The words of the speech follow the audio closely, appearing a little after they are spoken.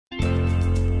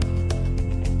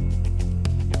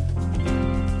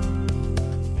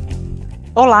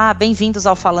Olá, bem-vindos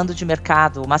ao Falando de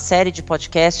Mercado, uma série de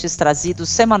podcasts trazidos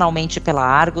semanalmente pela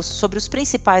Argus sobre os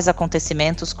principais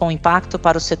acontecimentos com impacto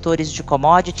para os setores de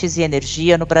commodities e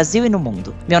energia no Brasil e no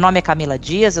mundo. Meu nome é Camila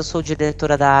Dias, eu sou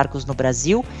diretora da Argus no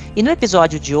Brasil e no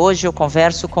episódio de hoje eu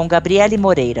converso com Gabrielle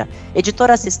Moreira,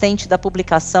 editora-assistente da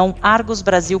publicação Argus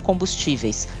Brasil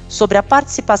Combustíveis, sobre a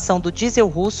participação do diesel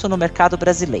russo no mercado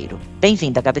brasileiro.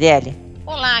 Bem-vinda, Gabrielle.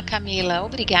 Olá, Camila,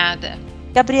 obrigada.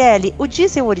 Gabrielle, o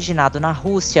diesel originado na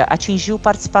Rússia atingiu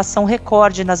participação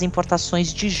recorde nas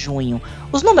importações de junho.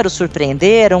 Os números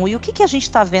surpreenderam e o que a gente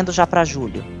está vendo já para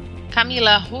julho?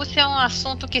 Camila, a Rússia é um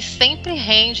assunto que sempre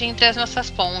rende entre as nossas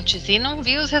fontes e não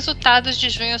vi os resultados de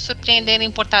junho surpreendendo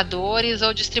importadores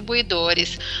ou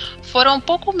distribuidores. Foram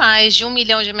pouco mais de 1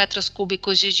 milhão de metros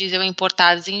cúbicos de diesel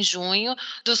importados em junho,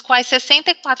 dos quais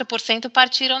 64%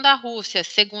 partiram da Rússia,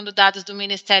 segundo dados do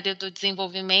Ministério do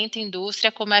Desenvolvimento, Indústria,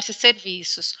 Comércio e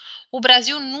Serviços. O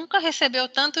Brasil nunca recebeu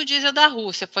tanto diesel da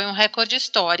Rússia, foi um recorde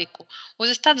histórico. Os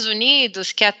Estados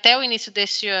Unidos, que até o início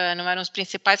deste ano eram os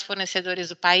principais fornecedores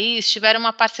do país, tiveram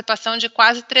uma participação de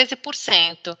quase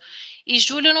 13%. E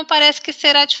julho não parece que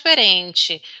será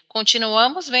diferente.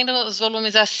 Continuamos vendo os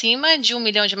volumes acima de 1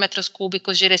 milhão de metros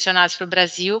cúbicos direcionados para o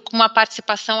Brasil, com uma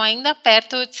participação ainda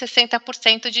perto de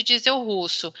 60% de diesel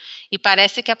russo. E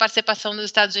parece que a participação dos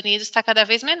Estados Unidos está cada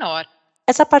vez menor.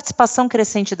 Essa participação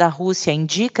crescente da Rússia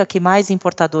indica que mais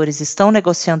importadores estão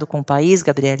negociando com o país,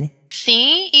 Gabrielle?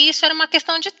 Sim, e isso era uma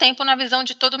questão de tempo na visão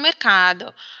de todo o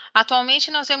mercado. Atualmente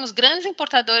nós vemos grandes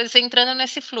importadores entrando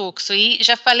nesse fluxo e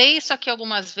já falei isso aqui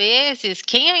algumas vezes,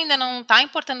 quem ainda não está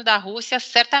importando da Rússia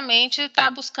certamente está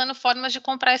buscando formas de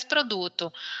comprar esse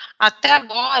produto. Até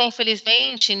agora,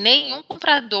 infelizmente, nenhum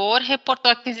comprador reportou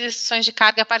aquisições de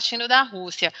carga partindo da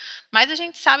Rússia, mas a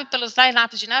gente sabe pelos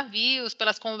line-ups de navios,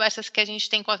 pelas conversas que a gente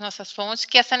tem com as nossas fontes,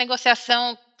 que essa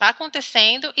negociação está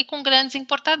acontecendo e com grandes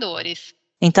importadores.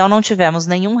 Então não tivemos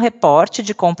nenhum reporte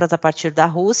de compras a partir da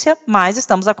Rússia, mas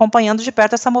estamos acompanhando de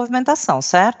perto essa movimentação,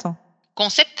 certo? Com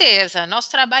certeza.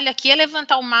 Nosso trabalho aqui é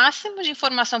levantar o máximo de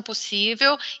informação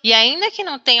possível e ainda que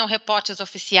não tenham reportes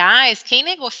oficiais, quem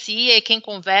negocia e quem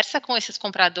conversa com esses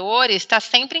compradores está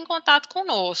sempre em contato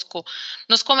conosco.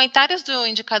 Nos comentários do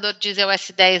indicador diesel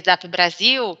S10 da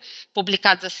Brasil,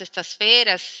 publicados às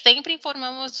sextas-feiras, sempre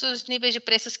informamos os níveis de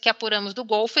preços que apuramos do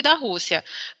Golfo e da Rússia.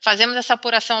 Fazemos essa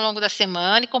apuração ao longo da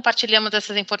semana e compartilhamos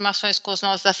essas informações com os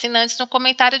nossos assinantes no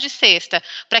comentário de sexta.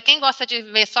 Para quem gosta de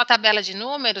ver só a tabela de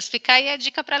números, fica aí a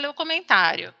dica para ler o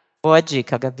comentário. Boa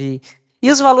dica, Gabi.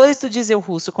 E os valores do diesel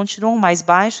russo continuam mais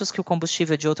baixos que o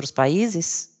combustível de outros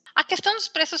países? A questão dos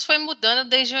preços foi mudando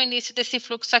desde o início desse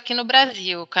fluxo aqui no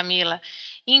Brasil, Camila.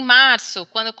 Em março,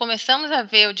 quando começamos a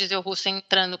ver o diesel russo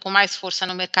entrando com mais força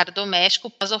no mercado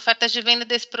doméstico, as ofertas de venda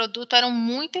desse produto eram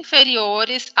muito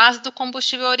inferiores às do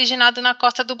combustível originado na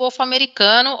costa do Golfo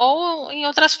Americano ou em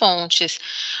outras fontes.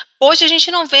 Hoje a gente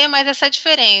não vê mais essa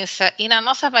diferença e, na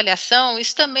nossa avaliação,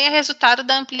 isso também é resultado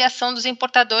da ampliação dos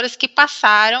importadores que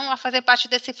passaram a fazer parte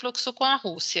desse fluxo com a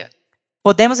Rússia.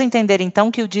 Podemos entender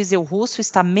então que o diesel russo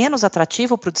está menos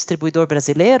atrativo para o distribuidor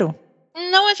brasileiro?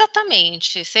 Não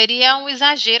exatamente. Seria um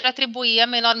exagero atribuir a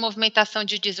menor movimentação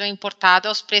de diesel importado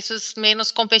aos preços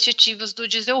menos competitivos do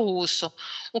diesel russo.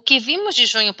 O que vimos de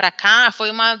junho para cá foi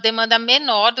uma demanda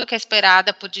menor do que a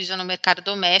esperada por diesel no mercado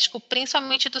doméstico,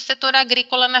 principalmente do setor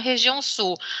agrícola na região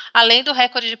sul, além do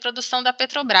recorde de produção da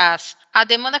Petrobras. A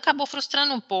demanda acabou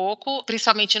frustrando um pouco,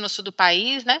 principalmente no sul do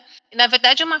país, né? E, na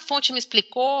verdade, uma fonte me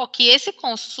explicou que esse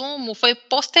consumo foi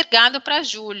postergado para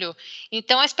julho.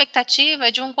 Então, a expectativa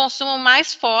é de um consumo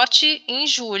mais forte em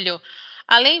julho.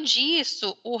 Além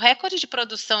disso, o recorde de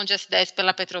produção de S10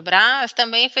 pela Petrobras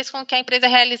também fez com que a empresa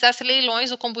realizasse leilões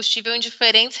do combustível em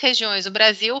diferentes regiões do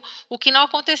Brasil, o que não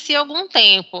acontecia há algum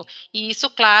tempo. E isso,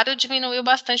 claro, diminuiu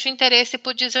bastante o interesse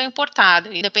por diesel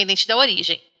importado, independente da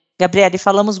origem. Gabrielle,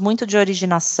 falamos muito de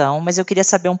originação, mas eu queria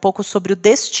saber um pouco sobre o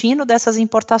destino dessas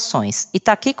importações.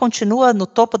 Itaqui continua no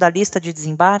topo da lista de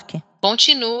desembarque?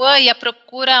 Continua e a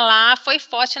procura lá foi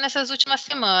forte nessas últimas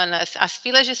semanas. As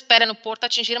filas de espera no porto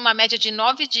atingiram uma média de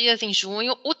 9 dias em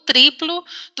junho, o triplo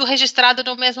do registrado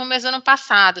no mesmo mês do ano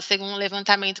passado, segundo um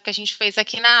levantamento que a gente fez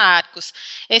aqui na Argus.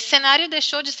 Esse cenário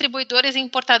deixou distribuidores e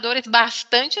importadores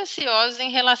bastante ansiosos em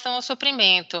relação ao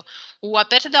suprimento. O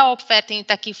aperto da oferta em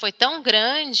Itaqui foi tão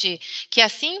grande que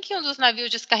assim que um dos navios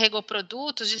descarregou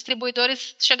produtos, os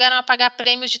distribuidores chegaram a pagar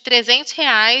prêmios de R$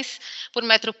 300 por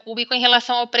metro cúbico em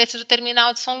relação ao preço do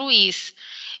terminal de São Luís.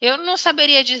 Eu não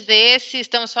saberia dizer se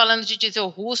estamos falando de diesel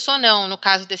russo ou não, no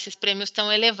caso desses prêmios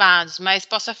tão elevados, mas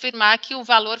posso afirmar que o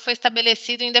valor foi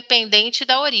estabelecido independente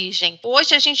da origem.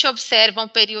 Hoje a gente observa um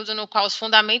período no qual os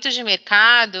fundamentos de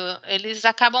mercado, eles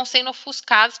acabam sendo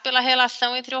ofuscados pela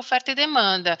relação entre oferta e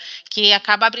demanda, que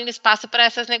acaba abrindo espaço para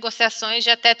essas negociações de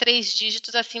até 3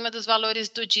 dígitos acima dos valores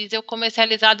do diesel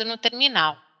comercializado no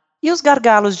terminal. E os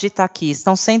gargalos de Itaqui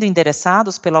estão sendo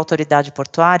endereçados pela autoridade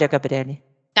portuária, Gabrielle?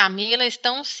 Camila,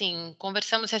 estão sim.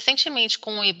 Conversamos recentemente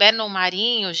com o Iberno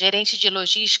Marinho, gerente de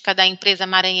logística da empresa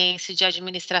maranhense de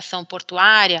administração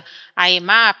portuária, a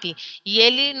EMAP, e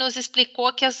ele nos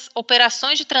explicou que as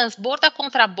operações de transbordo a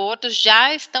contrabordo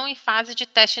já estão em fase de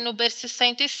teste no berço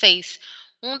 106,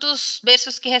 um dos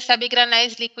berços que recebe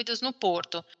granéis líquidos no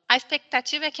porto. A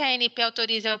expectativa é que a ANP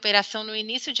autorize a operação no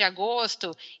início de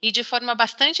agosto e, de forma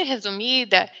bastante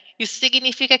resumida, isso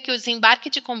significa que o desembarque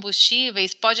de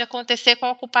combustíveis pode acontecer com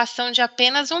a ocupação de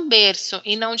apenas um berço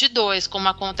e não de 2, como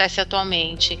acontece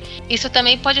atualmente. Isso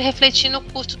também pode refletir no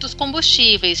custo dos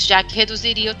combustíveis, já que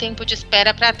reduziria o tempo de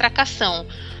espera para a atracação.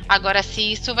 Agora,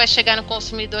 se isso vai chegar no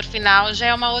consumidor final, já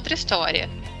é uma outra história.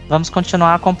 Vamos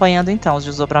continuar acompanhando então os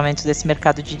desdobramentos desse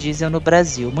mercado de diesel no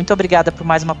Brasil. Muito obrigada por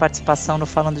mais uma participação no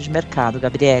Falando de Mercado,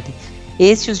 Gabrielle.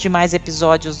 Este e os demais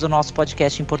episódios do nosso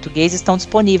podcast em português estão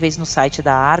disponíveis no site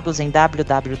da Argus em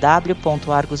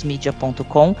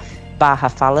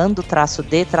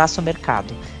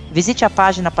www.argusmedia.com/falando-de-mercado. Visite a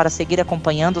página para seguir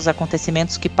acompanhando os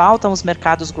acontecimentos que pautam os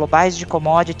mercados globais de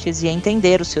commodities e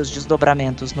entender os seus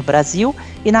desdobramentos no Brasil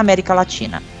e na América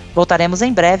Latina. Voltaremos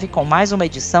em breve com mais uma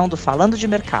edição do Falando de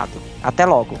Mercado. Até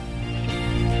logo!